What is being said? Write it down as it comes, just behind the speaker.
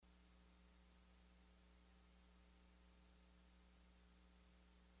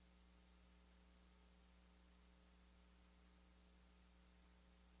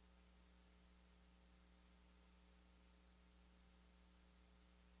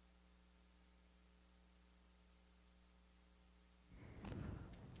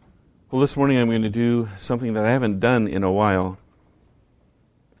Well, this morning I'm going to do something that I haven't done in a while.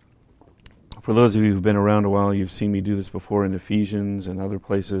 For those of you who've been around a while, you've seen me do this before in Ephesians and other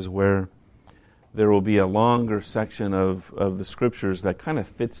places where there will be a longer section of the Scriptures that kind of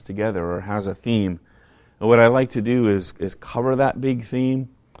fits together or has a theme. And what I like to do is cover that big theme,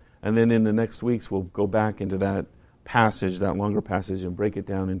 and then in the next weeks we'll go back into that passage, that longer passage, and break it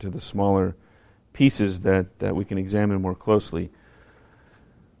down into the smaller pieces that we can examine more closely.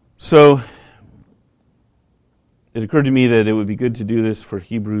 So, it occurred to me that it would be good to do this for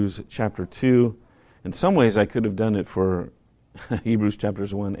Hebrews chapter 2. In some ways, I could have done it for Hebrews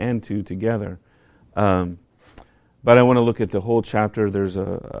chapters 1 and 2 together. But I want to look at the whole chapter. There's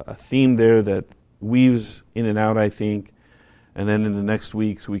a theme there that weaves in and out, I think. And then in the next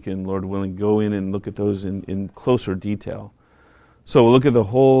weeks, we can, Lord willing, go in and look at those in closer detail. So we'll look at the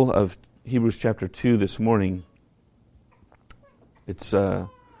whole of Hebrews chapter 2 this morning. It's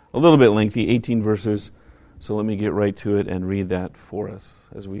a little bit lengthy, 18 verses, so let me get right to it and read that for us.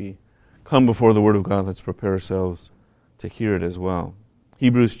 As we come before the Word of God, let's prepare ourselves to hear it as well.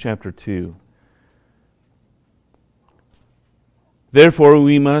 Hebrews chapter 2. Therefore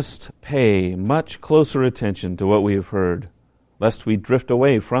we must pay much closer attention to what we have heard, lest we drift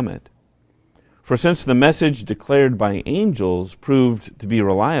away from it. For since the message declared by angels proved to be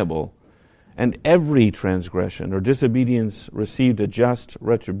reliable, and every transgression or disobedience received a just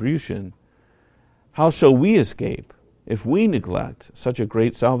retribution, how shall we escape if we neglect such a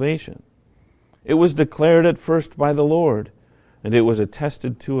great salvation? It was declared at first by the Lord, and it was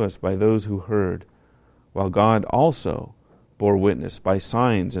attested to us by those who heard, while God also bore witness by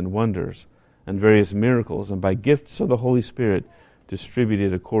signs and wonders and various miracles and by gifts of the Holy Spirit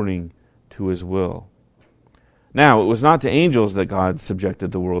distributed according to His will. Now, it was not to angels that God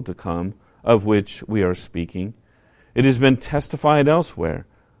subjected the world to come, of which we are speaking. It has been testified elsewhere.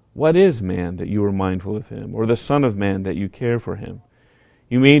 What is man that you are mindful of him, or the Son of Man that you care for him?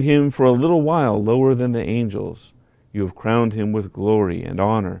 You made him for a little while lower than the angels. You have crowned him with glory and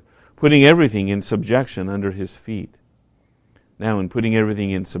honor, putting everything in subjection under his feet. Now, in putting everything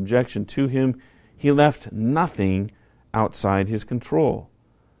in subjection to him, he left nothing outside his control.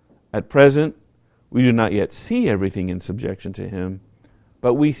 At present, we do not yet see everything in subjection to him,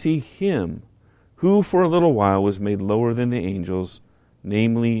 but we see him who for a little while was made lower than the angels,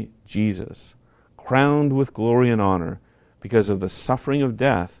 namely Jesus, crowned with glory and honor because of the suffering of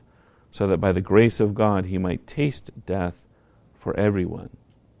death, so that by the grace of God he might taste death for everyone.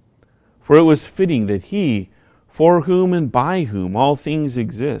 For it was fitting that he, for whom and by whom all things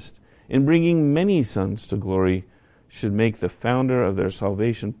exist, in bringing many sons to glory, should make the founder of their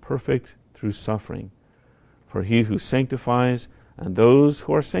salvation perfect through suffering. For he who sanctifies and those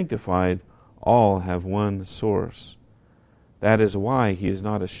who are sanctified all have one source. That is why he is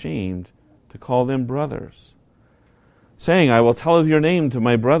not ashamed to call them brothers, saying, I will tell of your name to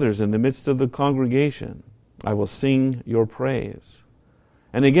my brothers in the midst of the congregation. I will sing your praise.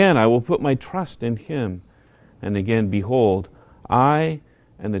 And again, I will put my trust in him. And again, behold, I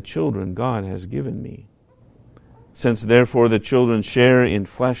and the children God has given me. Since therefore the children share in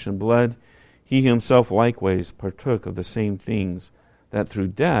flesh and blood, he himself likewise partook of the same things, that through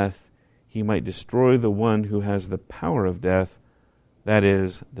death he might destroy the one who has the power of death, that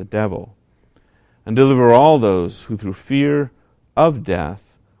is, the devil, and deliver all those who through fear of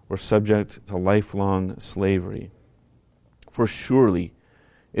death were subject to lifelong slavery. For surely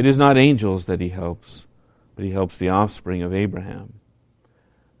it is not angels that he helps, but he helps the offspring of Abraham.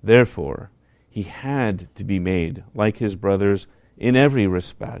 Therefore he had to be made like his brothers in every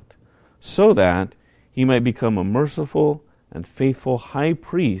respect, so that he might become a merciful and faithful high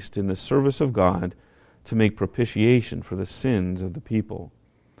priest in the service of God to make propitiation for the sins of the people.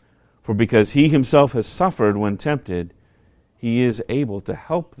 For because he himself has suffered when tempted, he is able to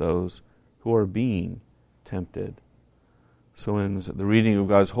help those who are being tempted. So ends the reading of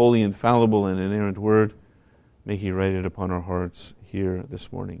God's holy, infallible, and inerrant word. May he write it upon our hearts here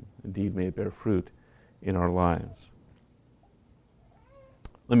this morning. Indeed, may it bear fruit in our lives.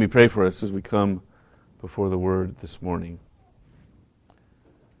 Let me pray for us as we come before the Word this morning.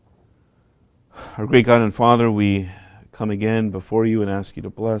 Our great God and Father, we come again before you and ask you to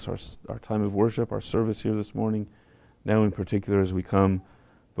bless our time of worship, our service here this morning, now in particular as we come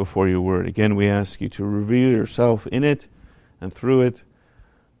before your Word. Again, we ask you to reveal yourself in it and through it,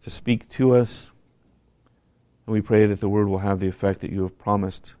 to speak to us. And we pray that the Word will have the effect that you have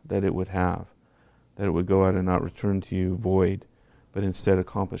promised that it would have, that it would go out and not return to you void, but instead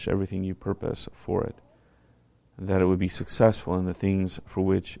accomplish everything you purpose for it, and that it would be successful in the things for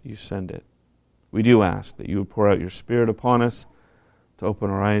which you send it. We do ask that you would pour out your Spirit upon us to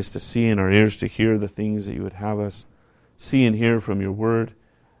open our eyes to see and our ears to hear the things that you would have us see and hear from your word.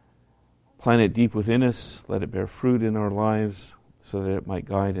 Plant it deep within us. Let it bear fruit in our lives so that it might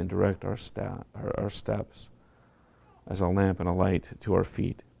guide and direct our steps as a lamp and a light to our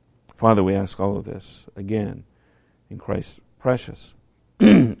feet. Father, we ask all of this again in Christ's precious,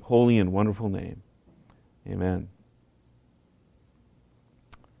 holy, and wonderful name. Amen.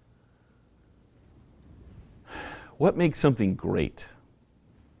 What makes something great?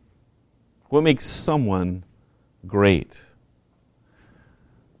 What makes someone great?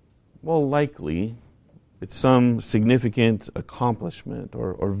 Well, likely it's some significant accomplishment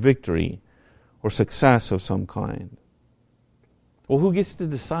or victory or success of some kind. Well, who gets to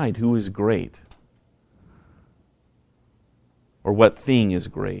decide who is great? Or what thing is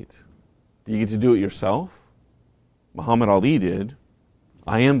great? Do you get to do it yourself? Muhammad Ali did.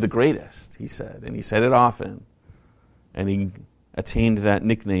 I am the greatest, he said, and he said it often. And he attained that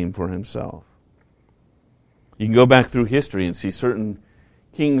nickname for himself. You can go back through history and see certain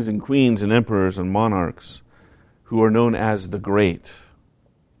kings and queens and emperors and monarchs who are known as the Great.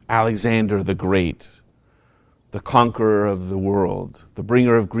 Alexander the Great, the conqueror of the world, the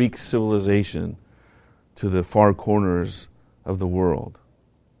bringer of Greek civilization to the far corners of the world.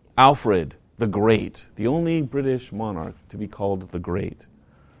 Alfred the Great, the only British monarch to be called the Great.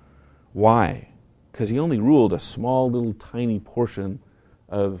 Why? Because he only ruled a small little tiny portion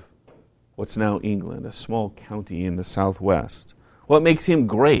of what's now England, a small county in the southwest. What makes him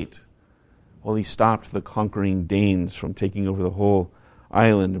great? Well, he stopped the conquering Danes from taking over the whole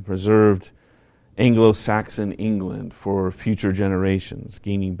island and preserved Anglo-Saxon England for future generations,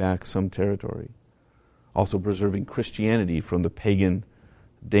 gaining back some territory. Also preserving Christianity from the pagan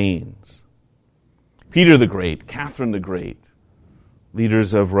Danes. Peter the Great, Catherine the Great,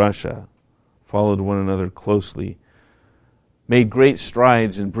 leaders of Russia, followed one another closely, made great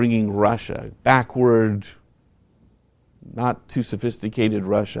strides in bringing Russia, backward, not too sophisticated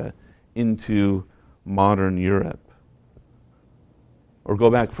Russia, into modern Europe. Or go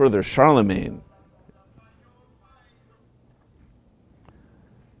back further, Charlemagne.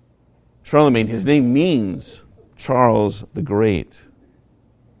 Charlemagne, his name means Charles the Great.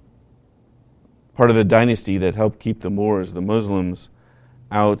 Part of the dynasty that helped keep the Moors, the Muslims,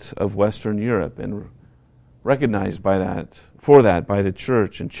 out of Western Europe, and recognized by the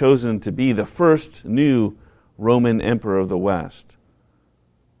church, and chosen to be the first new Roman emperor of the West.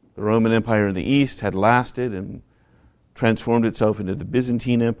 The Roman Empire in the East had lasted and transformed itself into the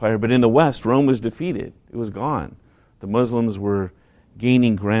Byzantine Empire, but in the West, Rome was defeated. It was gone. The Muslims were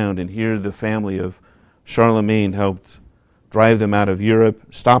gaining ground, and here the family of Charlemagne helped drive them out of Europe,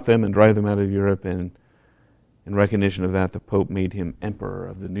 stop them and drive them out of Europe, and in recognition of that, the Pope made him emperor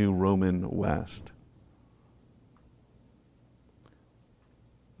of the new Roman West.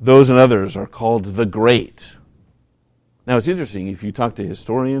 Those and others are called the Great. Now, it's interesting, if you talk to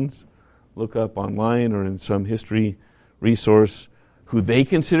historians, look up online or in some history resource, who they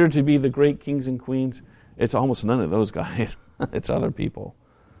consider to be the great kings and queens, it's almost none of those guys. It's other people.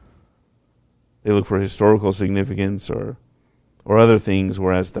 They look for historical significance or other things,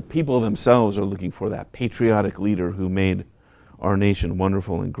 whereas the people themselves are looking for that patriotic leader who made our nation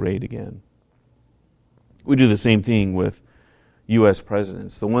wonderful and great again. We do the same thing with U.S.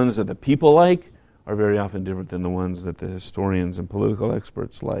 presidents. The ones that the people like are very often different than the ones that the historians and political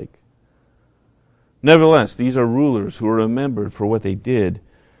experts like. Nevertheless, these are rulers who are remembered for what they did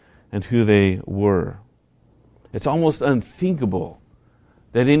and who they were. It's almost unthinkable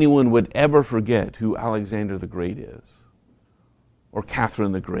that anyone would ever forget who Alexander the Great is, or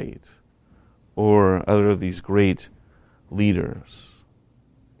Catherine the Great, or other of these great leaders.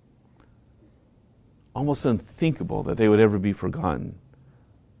 Almost unthinkable that they would ever be forgotten.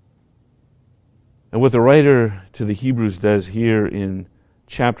 And what the writer to the Hebrews does here in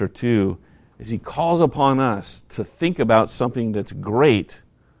chapter 2 is he calls upon us to think about something that's great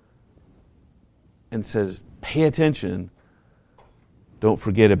and says, pay attention, don't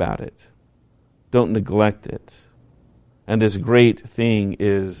forget about it, don't neglect it. And this great thing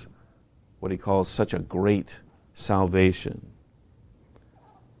is what he calls such a great salvation.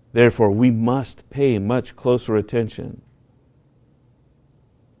 Therefore, we must pay much closer attention.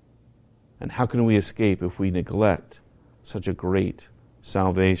 And how can we escape if we neglect such a great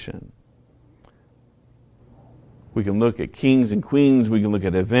salvation? We can look at kings and queens, we can look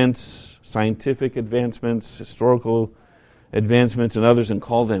at events, scientific advancements, historical advancements, and others, and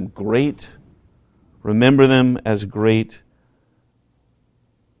call them great. Remember them as great.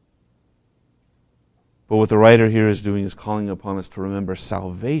 But what the writer here is doing is calling upon us to remember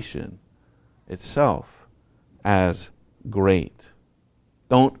salvation itself as great.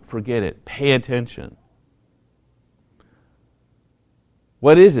 Don't forget it. Pay attention.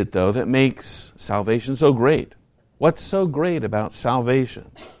 What is it, though, that makes salvation so great? What's so great about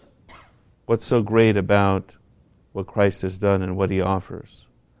salvation? What's so great about what Christ has done and what He offers?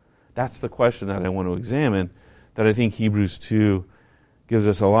 That's the question that I want to examine, that I think Hebrews 2 gives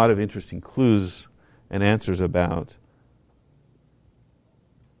us a lot of interesting clues and answers about.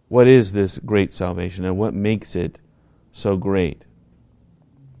 What is this great salvation and what makes it so great?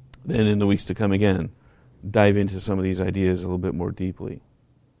 Then in the weeks to come again, dive into some of these ideas a little bit more deeply.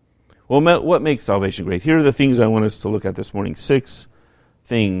 Well, what makes salvation great? Here are the things I want us to look at this morning. 6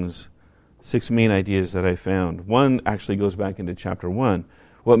 things, 6 main ideas that I found. One actually goes back into chapter 1.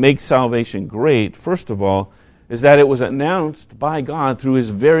 What makes salvation great, first of all, is that it was announced by God through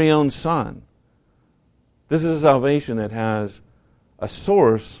His very own Son. This is a salvation that has a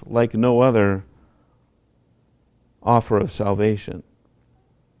source like no other offer of salvation.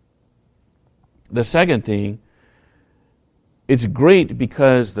 The second thing, it's great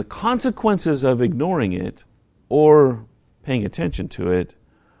because the consequences of ignoring it or paying attention to it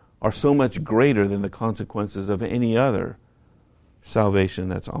are so much greater than the consequences of any other salvation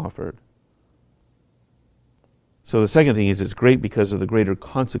that's offered. So the second thing is it's great because of the greater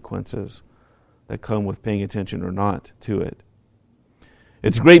consequences that come with paying attention or not to it.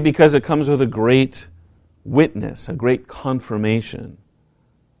 It's great because it comes with a great witness, a great confirmation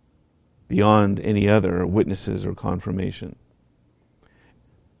beyond any other witnesses or confirmation.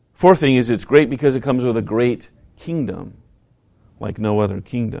 Fourth thing is it's great because it comes with a great kingdom, like no other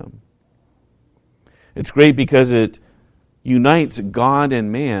kingdom. It's great because it unites God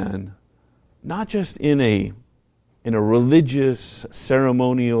and man, not just in a religious,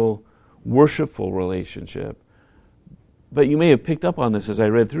 ceremonial, worshipful relationship, but you may have picked up on this as I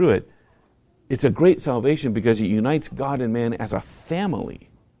read through it. It's a great salvation because it unites God and man as a family.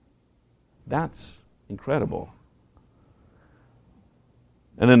 That's incredible.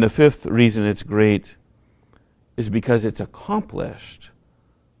 And then the fifth reason it's great is because it's accomplished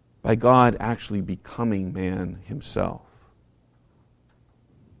by God actually becoming man Himself.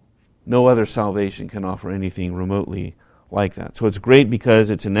 No other salvation can offer anything remotely like that. So it's great because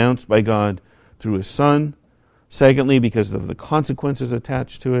it's announced by God through His Son. Secondly, because of the consequences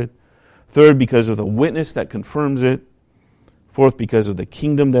attached to it. Third, because of the witness that confirms it. Fourth, because of the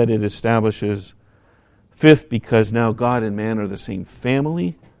kingdom that it establishes. Fifth, because now God and man are the same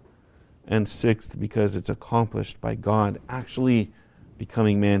family. And sixth, because it's accomplished by God actually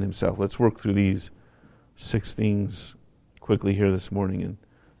becoming man Himself. Let's work through these 6 things quickly here this morning and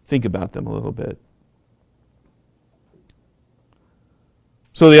think about them a little bit.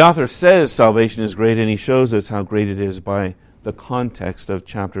 So the author says salvation is great, and he shows us how great it is by the context of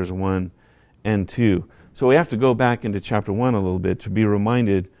chapters 1 and 2. So we have to go back into chapter 1 a little bit to be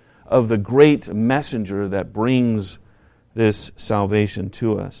reminded of the great messenger that brings this salvation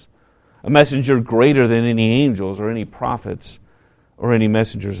to us. A messenger greater than any angels or any prophets or any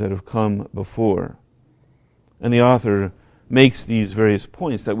messengers that have come before. And the author makes these various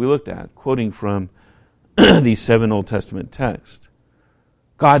points that we looked at, quoting from these 7 Old Testament texts.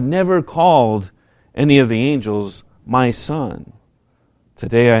 God never called any of the angels my son.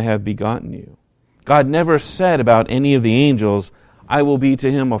 Today I have begotten you. God never said about any of the angels, I will be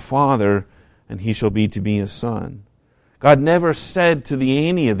to him a father, and he shall be to me a son. God never said to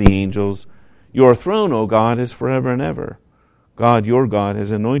any of the angels, your throne, O God, is forever and ever. God, your God,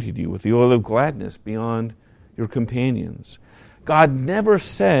 has anointed you with the oil of gladness beyond your companions. God never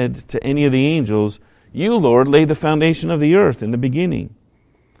said to any of the angels, you, Lord, laid the foundation of the earth in the beginning.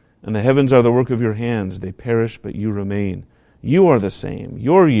 And the heavens are the work of your hands. They perish, but you remain. You are the same.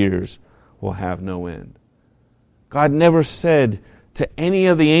 Your years will have no end. God never said to any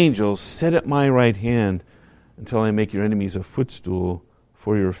of the angels, sit at my right hand until I make your enemies a footstool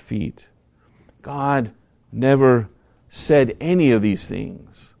for your feet. God never said any of these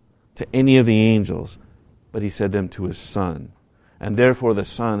things to any of the angels, but he said them to his Son. And therefore the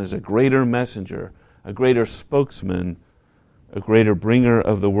Son is a greater messenger, a greater spokesman, a greater bringer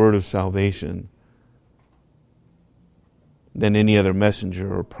of the word of salvation than any other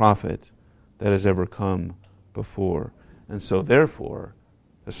messenger or prophet that has ever come before. And so therefore,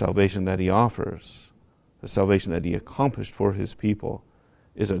 the salvation that he offers, the salvation that he accomplished for his people,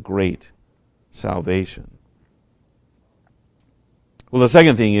 is a great salvation. Well, the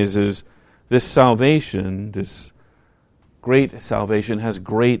second thing is this salvation, this great salvation, has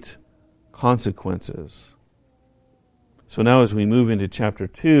great consequences. So now as we move into chapter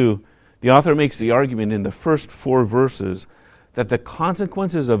 2, the author makes the argument in the first 4 verses that the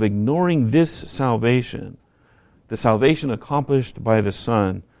consequences of ignoring this salvation, the salvation accomplished by the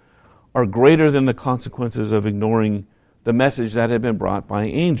Son, are greater than the consequences of ignoring the message that had been brought by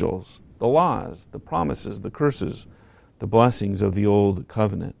angels, the laws, the promises, the curses, the blessings of the old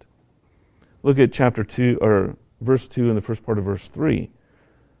covenant. Look at chapter 2, or verse 2 and the first part of verse 3.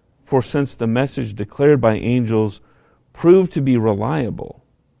 For since the message declared by angels proved to be reliable,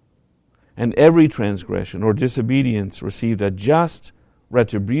 and every transgression or disobedience received a just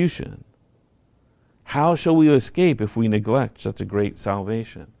retribution, how shall we escape if we neglect such a great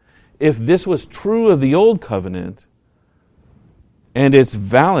salvation? If this was true of the old covenant, and it's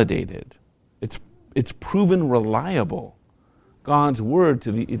validated, it's proven reliable, God's word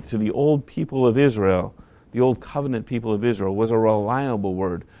to the old people of Israel, the old covenant people of Israel, was a reliable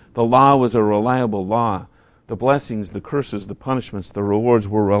word. The law was a reliable law. The blessings, the curses, the punishments, the rewards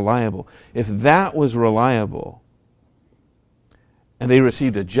were reliable. If that was reliable, and they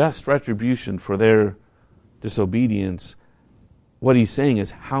received a just retribution for their disobedience, what he's saying is,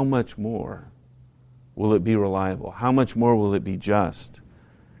 how much more will it be reliable? How much more will it be just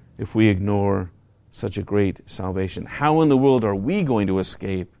if we ignore such a great salvation? How in the world are we going to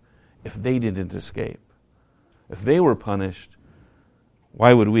escape if they didn't escape? If they were punished,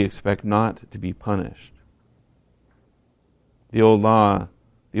 why would we expect not to be punished? The old law,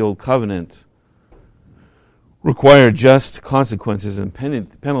 the old covenant, required just consequences and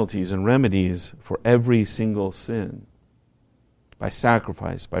penalties and remedies for every single sin, by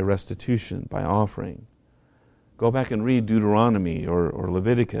sacrifice, by restitution, by offering. Go back and read Deuteronomy or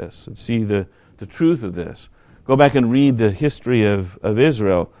Leviticus and see the truth of this. Go back and read the history of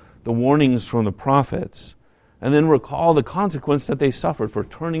Israel, the warnings from the prophets, and then recall the consequence that they suffered for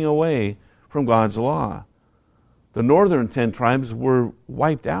turning away from God's law. The northern 10 tribes were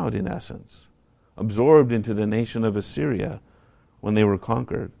wiped out, in essence, absorbed into the nation of Assyria when they were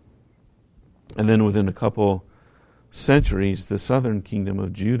conquered. And then within a couple centuries, the southern kingdom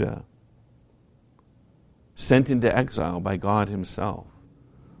of Judah, sent into exile by God himself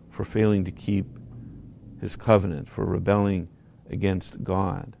for failing to keep his covenant, for rebelling against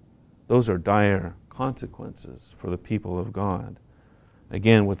God. Those are dire consequences for the people of God.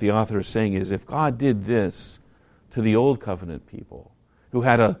 Again, what the author is saying is, if God did this to the old covenant people, who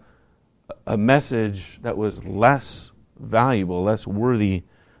had a message that was less valuable, less worthy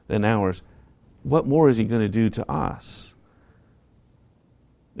than ours, what more is he going to do to us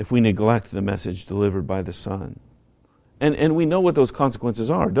if we neglect the message delivered by the Son? And we know what those consequences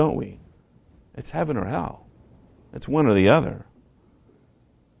are, don't we? It's heaven or hell. It's one or the other.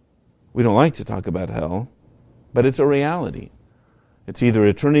 We don't like to talk about hell, but it's a reality. It's either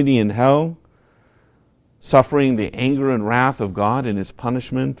eternity in hell, suffering the anger and wrath of God and his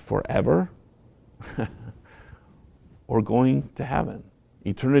punishment forever, or going to heaven,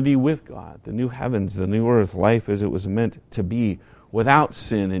 eternity with God, the new heavens, the new earth, life as it was meant to be, without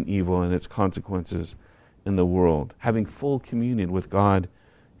sin and evil and its consequences in the world, having full communion with God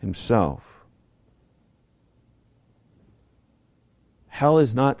himself. Hell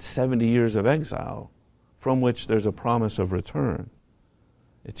is not 70 years of exile from which there's a promise of return.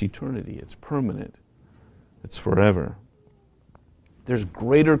 It's eternity, it's permanent, it's forever. There's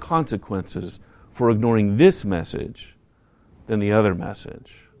greater consequences for ignoring this message than the other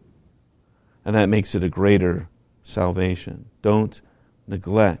message. And that makes it a greater salvation. Don't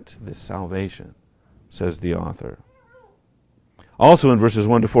neglect this salvation, says the author. Also in verses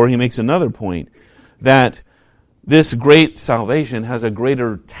 1 to 4, he makes another point, that this great salvation has a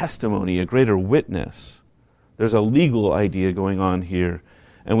greater testimony, a greater witness. There's a legal idea going on here.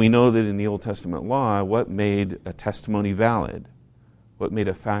 And we know that in the Old Testament law, what made a testimony valid? What made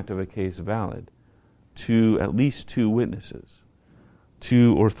a fact of a case valid? At least two witnesses.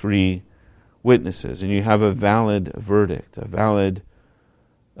 2 or 3 witnesses. And you have a valid verdict, a valid,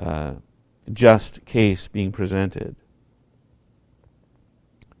 just case being presented.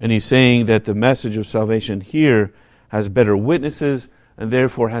 And he's saying that the message of salvation here has better witnesses and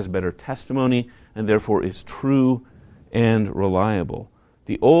therefore has better testimony and therefore is true and reliable.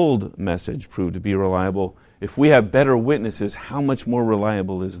 The old message proved to be reliable. If we have better witnesses, how much more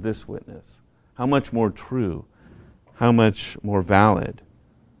reliable is this witness? How much more true? How much more valid?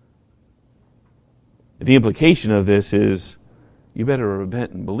 The implication of this is you better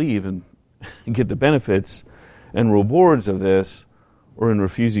repent and believe and get the benefits and rewards of this, or in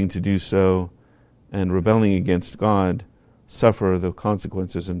refusing to do so and rebelling against God, suffer the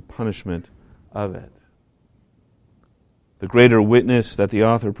consequences and punishment of it. The greater witness that the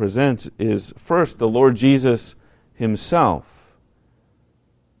author presents is first the Lord Jesus himself.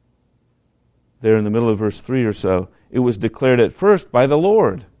 There in the middle of verse 3 or so, it was declared at first by the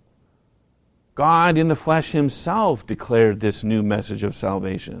Lord. God in the flesh himself declared this new message of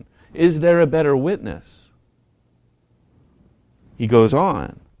salvation. Is there a better witness? He goes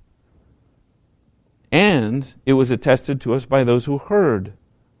on. And it was attested to us by those who heard,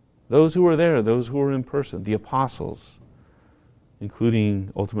 those who were there, those who were in person, the apostles,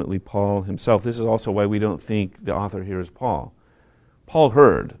 including ultimately Paul himself. This is also why we don't think the author here is Paul. Paul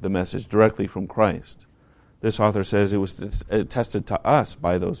heard the message directly from Christ. This author says it was attested to us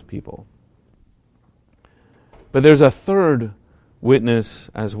by those people. But there's a third witness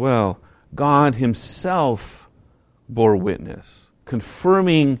as well. God himself bore witness,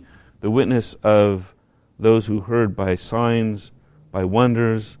 confirming the witness of those who heard by signs, by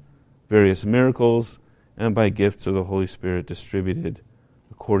wonders, various miracles, and by gifts of the Holy Spirit distributed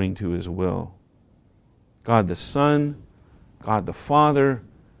according to his will. God the Son, God the Father,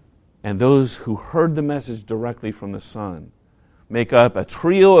 and those who heard the message directly from the Son make up a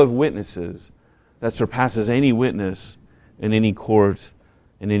trio of witnesses that surpasses any witness in any court,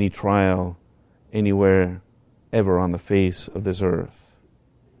 in any trial, anywhere, ever on the face of this earth.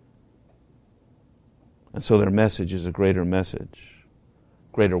 And so their message is a greater message.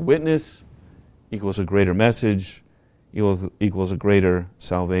 Greater witness equals a greater message, equals a greater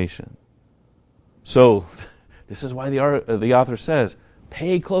salvation. So, this is why the author says,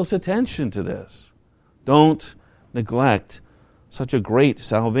 pay close attention to this. Don't neglect such a great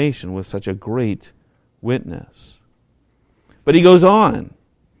salvation with such a great witness. But he goes on.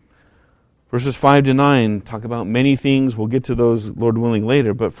 Verses 5 to 9 talk about many things. We'll get to those, Lord willing,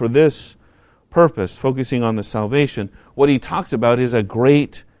 later. But for this purpose, focusing on the salvation, what he talks about is a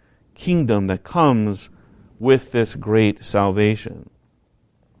great kingdom that comes with this great salvation.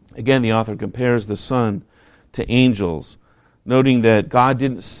 Again, the author compares the Son to angels, noting that God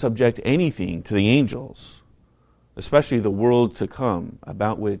didn't subject anything to the angels, especially the world to come,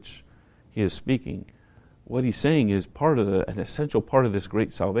 about which he is speaking. What he's saying is an essential part of this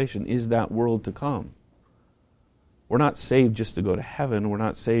great salvation is that world to come. We're not saved just to go to heaven. We're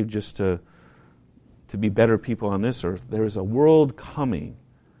not saved just to be better people on this earth. There is a world coming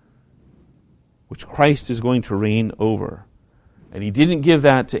which Christ is going to reign over. And he didn't give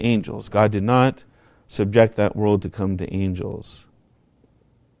that to angels. God did not subject that world to come to angels.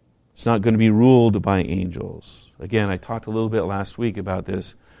 It's not going to be ruled by angels. Again, I talked a little bit last week about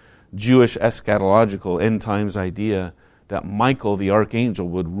this Jewish eschatological end times idea that Michael the archangel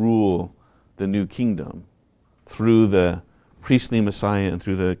would rule the new kingdom through the priestly Messiah and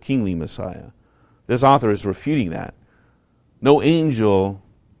through the kingly Messiah. This author is refuting that. No angel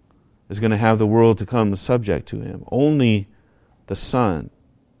is going to have the world to come subject to him. Only the Son.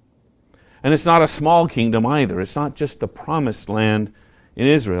 And it's not a small kingdom either. It's not just the promised land in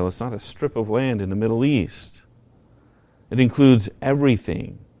Israel. It's not a strip of land in the Middle East. It includes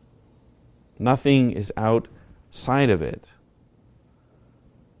everything. Nothing is outside of it.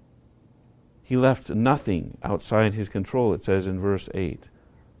 He left nothing outside his control, it says in verse 8.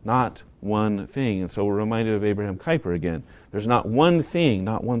 Not one thing. And so we're reminded of Abraham Kuyper again. There's not one thing,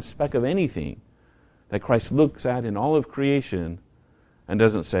 not one speck of anything that Christ looks at in all of creation and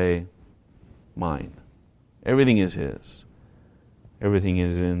doesn't say, mine. Everything is his. Everything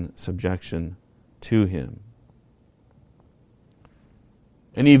is in subjection to him.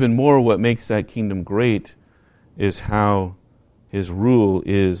 And even more, what makes that kingdom great is how his rule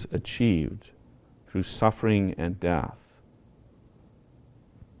is achieved through suffering and death.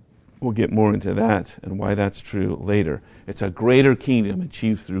 We'll get more into that and why that's true later. It's a greater kingdom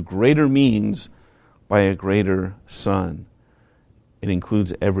achieved through greater means by a greater Son. It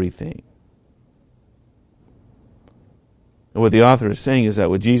includes everything. And what the author is saying is that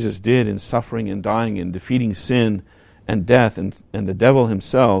what Jesus did in suffering and dying and defeating sin and death and the devil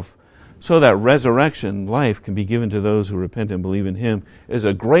himself, so that resurrection life can be given to those who repent and believe in him, is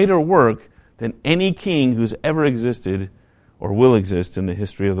a greater work than any king who's ever existed or will exist in the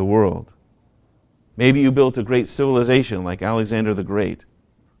history of the world. Maybe you built a great civilization like Alexander the Great.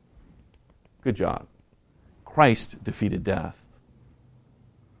 Good job. Christ defeated death.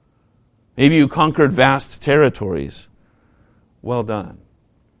 Maybe you conquered vast territories. Well done.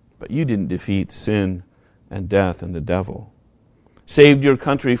 But you didn't defeat sin and death and the devil. Saved your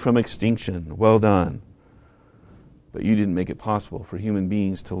country from extinction. Well done. But you didn't make it possible for human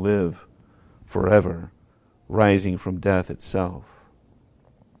beings to live forever, rising from death itself.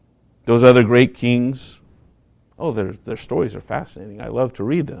 Those other great kings, their stories are fascinating. I love to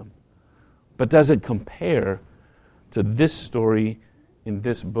read them. But does it compare to this story in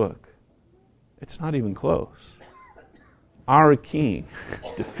this book? It's not even close. Our King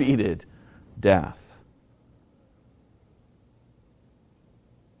defeated death.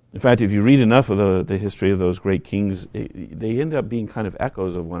 In fact, if you read enough of the history of those great kings, they end up being kind of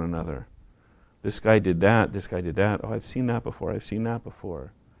echoes of one another. This guy did that, this guy did that. Oh, I've seen that before, I've seen that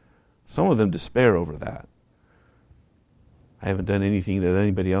before. Some of them despair over that. I haven't done anything that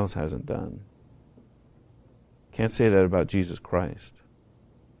anybody else hasn't done. Can't say that about Jesus Christ.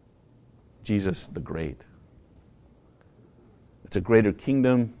 Jesus the Great. It's a greater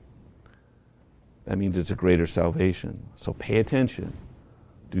kingdom. That means it's a greater salvation. So pay attention.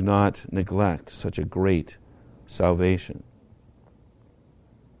 Do not neglect such a great salvation.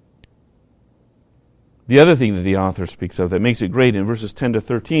 The other thing that the author speaks of that makes it great in verses 10 to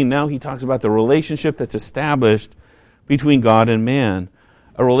 13, now he talks about the relationship that's established between God and man,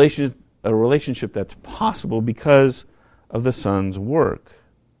 a relationship that's possible because of the Son's work.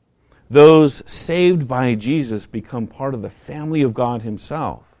 Those saved by Jesus become part of the family of God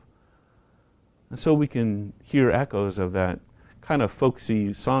himself. And so we can hear echoes of that kind of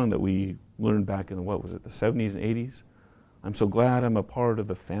folksy song that we learned back in, the 70s and 80s? I'm so glad I'm a part of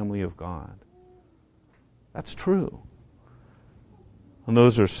the family of God. That's true. And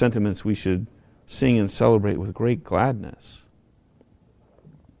those are sentiments we should sing and celebrate with great gladness.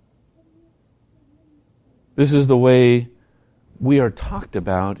 This is the way we are talked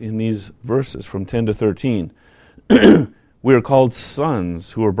about in these verses from 10 to 13. We are called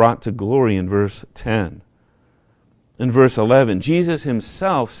sons who are brought to glory in verse 10. In verse 11, Jesus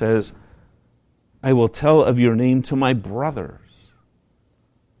himself says, I will tell of your name to my brothers.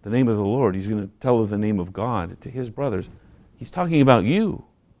 The name of the Lord, he's going to tell of the name of God to his brothers. He's talking about you,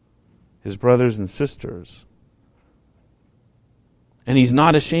 his brothers and sisters. And he's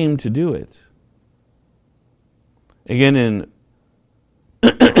not ashamed to do it. Again in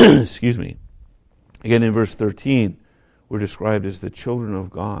Again in verse 13, we're described as the children of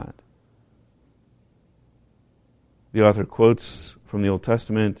God. The author quotes from the Old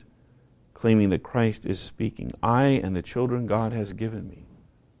Testament, claiming that Christ is speaking. I and the children God has given me.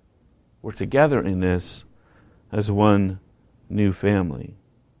 We're together in this as one new family.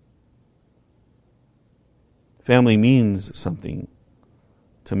 Family means something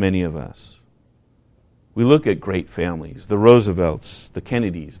to many of us. We look at great families, the Roosevelts, the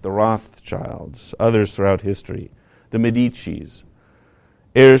Kennedys, the Rothschilds, others throughout history, the Medicis,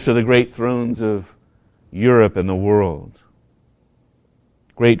 heirs to the great thrones of Europe and the world.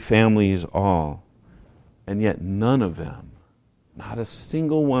 Great families all. And yet none of them, not a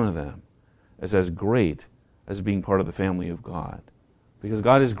single one of them, is as great as being part of the family of God. Because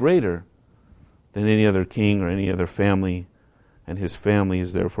God is greater than any other king or any other family, and his family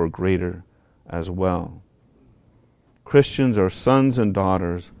is therefore greater as well. Christians are sons and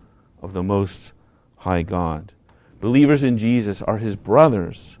daughters of the Most High God. Believers in Jesus are his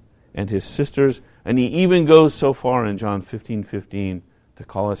brothers and his sisters, and he even goes so far in John 15:15 to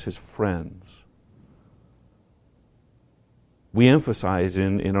call us his friends. We emphasize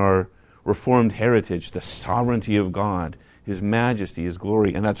in our Reformed heritage the sovereignty of God, his majesty, his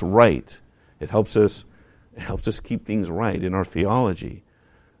glory, and that's right. It helps us keep things right in our theology.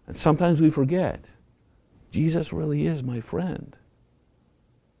 And sometimes we forget, Jesus really is my friend.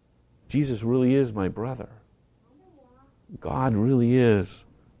 Jesus really is my brother. God really is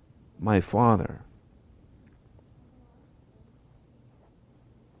my Father.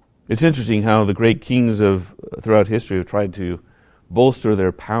 It's interesting how the great kings throughout history have tried to bolster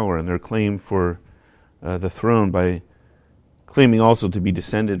their power and their claim for the throne by claiming also to be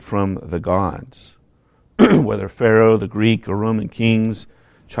descended from the gods. Whether Pharaoh, the Greek or Roman kings,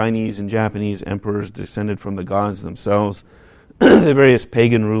 Chinese and Japanese emperors descended from the gods themselves, the various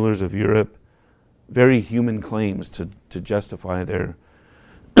pagan rulers of Europe, very human claims to justify their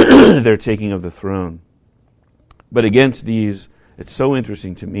their taking of the throne. But against these, it's so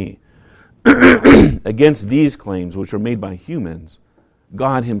interesting to me, against these claims, which are made by humans,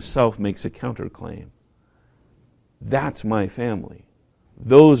 God himself makes a counterclaim. That's my family.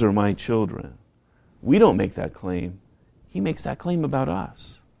 Those are my children. We don't make that claim. He makes that claim about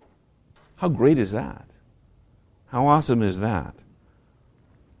us. How great is that? How awesome is that?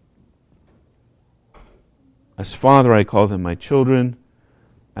 As father, I call them my children.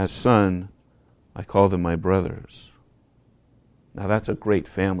 As son, I call them my brothers. Now that's a great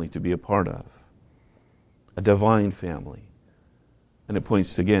family to be a part of. A divine family. And it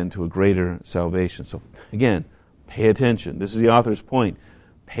points again to a greater salvation. So again, pay attention. This is the author's point.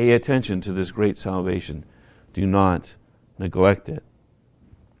 Pay attention to this great salvation. Do not neglect it.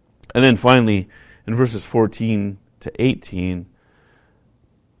 And then finally, in verses 14 to 18,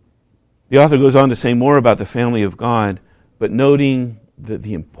 the author goes on to say more about the family of God, but noting that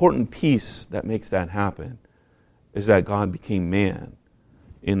the important piece that makes that happen is that God became man.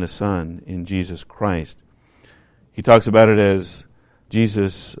 in the Son, in Jesus Christ. He talks about it as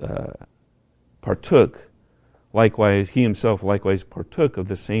Jesus partook, likewise, he himself likewise partook of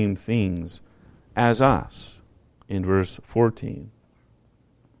the same things as us, in verse 14.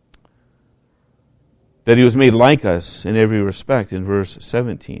 That he was made like us in every respect, in verse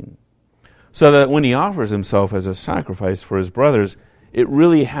 17. So that when he offers himself as a sacrifice for his brothers, it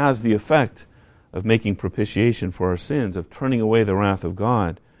really has the effect of making propitiation for our sins, of turning away the wrath of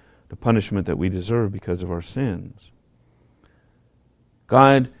God, the punishment that we deserve because of our sins.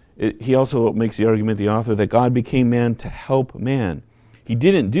 He also makes the argument, the author, that God became man to help man. He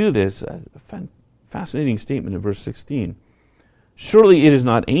didn't do this, a fascinating statement in verse 16. Surely it is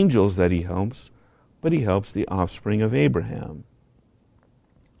not angels that he helps, but he helps the offspring of Abraham.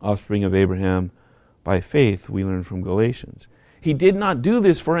 Offspring of Abraham by faith, we learn from Galatians. He did not do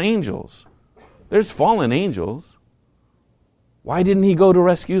this for angels. There's fallen angels. Why didn't he go to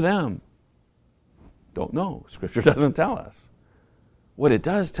rescue them? Don't know. Scripture doesn't tell us. What it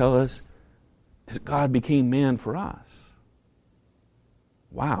does tell us is God became man for us.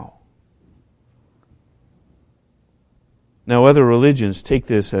 Wow. Now, other religions take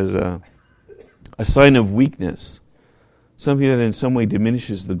this as a sign of weakness, something that in some way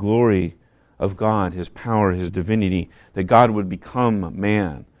diminishes the glory of God, His power, His divinity, that God would become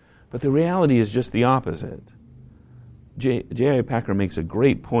man. But the reality is just the opposite. J.I. Packer makes a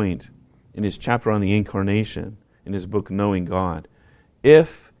great point in his chapter on the Incarnation, in his book, Knowing God.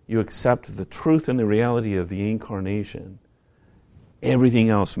 If you accept the truth and the reality of the Incarnation, everything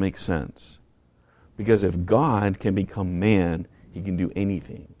else makes sense. Because if God can become man, He can do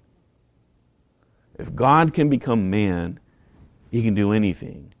anything. If God can become man, He can do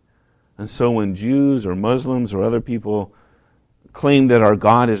anything. And so when Jews or Muslims or other people claim that our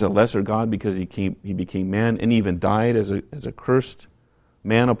God is a lesser God because He became man and even died as a cursed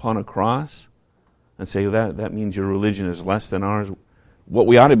man upon a cross, and say that means your religion is less than ours, what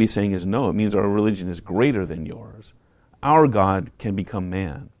we ought to be saying is no, it means our religion is greater than yours. Our God can become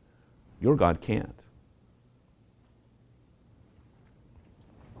man. Your God can't.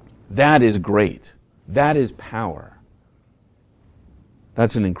 That is great. That is power.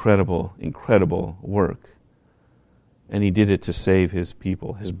 That's an incredible, incredible work. And He did it to save His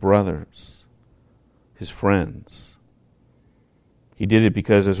people, His brothers, His friends. He did it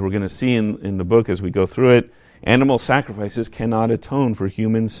because, as we're going to see in the book as we go through it, animal sacrifices cannot atone for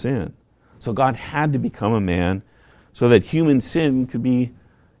human sin. So God had to become a man so that human sin could be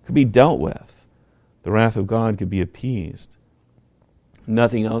dealt with. The wrath of God could be appeased.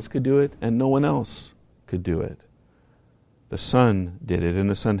 Nothing else could do it, and no one else could do it. The Son did it, and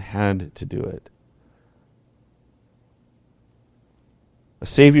the Son had to do it. A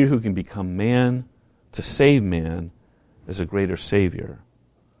Savior who can become man to save man is a greater Savior.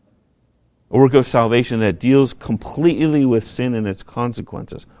 A work of salvation that deals completely with sin and its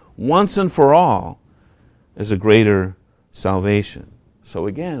consequences, once and for all, is a greater salvation. So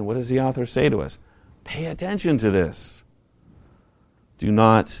again, what does the author say to us? Pay attention to this. Do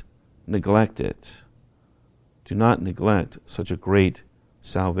not neglect it. Do not neglect such a great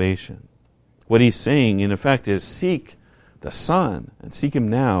salvation. What he's saying, in effect, is seek the Son, and seek Him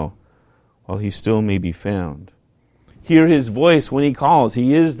now while He still may be found. Hear His voice when He calls.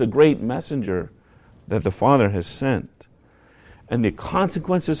 He is the great messenger that the Father has sent. And the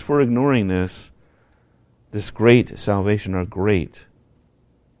consequences for ignoring this great salvation are great.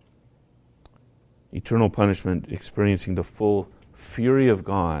 Eternal punishment, experiencing the full fury of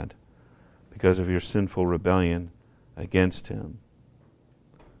God because of your sinful rebellion against Him.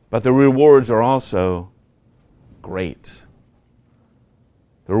 But the rewards are also great.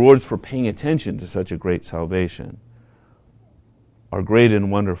 The rewards for paying attention to such a great salvation are great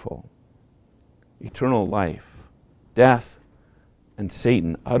and wonderful. Eternal life, death, and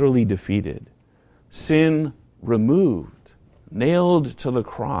Satan utterly defeated, sin removed, nailed to the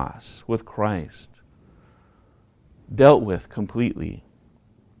cross with Christ, dealt with completely,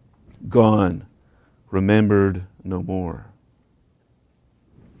 gone, remembered no more.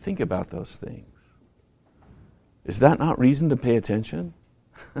 Think about those things. Is that not reason to pay attention?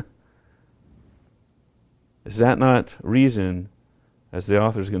 Is that not reason, as the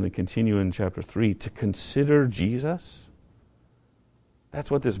author is going to continue in chapter 3, to consider Jesus?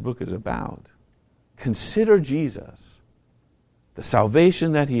 That's what this book is about. Consider Jesus, the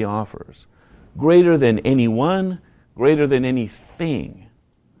salvation that He offers, greater than anyone, greater than anything,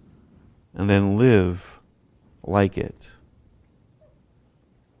 and then live like it.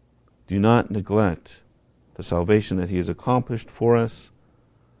 Do not neglect the salvation that He has accomplished for us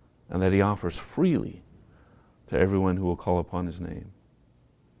and that He offers freely to everyone who will call upon His name.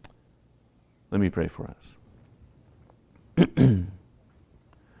 Let me pray for us.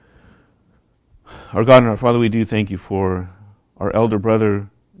 Our God and our Father, we do thank you for our elder brother,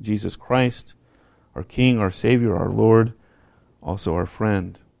 Jesus Christ, our King, our Savior, our Lord, also our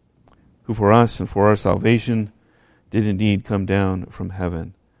friend, who for us and for our salvation did indeed come down from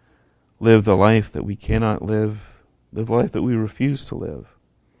heaven, live the life that we cannot live the life that we refuse to live,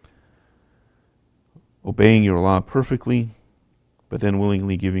 obeying your law perfectly, but then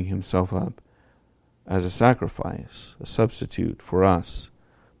willingly giving himself up as a sacrifice, a substitute for us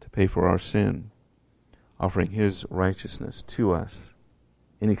to pay for our sin, offering his righteousness to us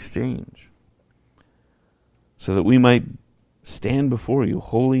in exchange, so that we might stand before you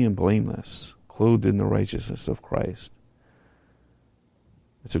holy and blameless, clothed in the righteousness of Christ.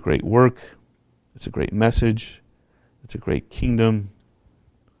 It's a great work. It's a great message. It's a great kingdom.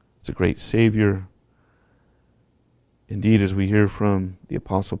 It's a great Savior. Indeed, as we hear from the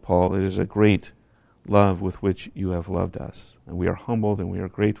Apostle Paul, it is a great love with which you have loved us. And we are humbled and we are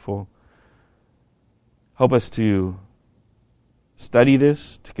grateful. Help us to study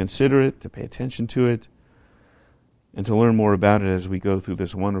this, to consider it, to pay attention to it, and to learn more about it as we go through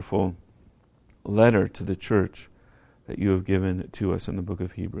this wonderful letter to the church that you have given to us in the book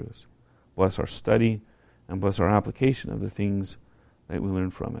of Hebrews. Bless our study and bless our application of the things that we learn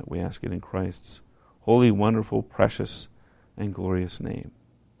from it. We ask it in Christ's holy, wonderful, precious, and glorious name.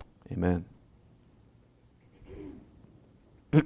 Amen.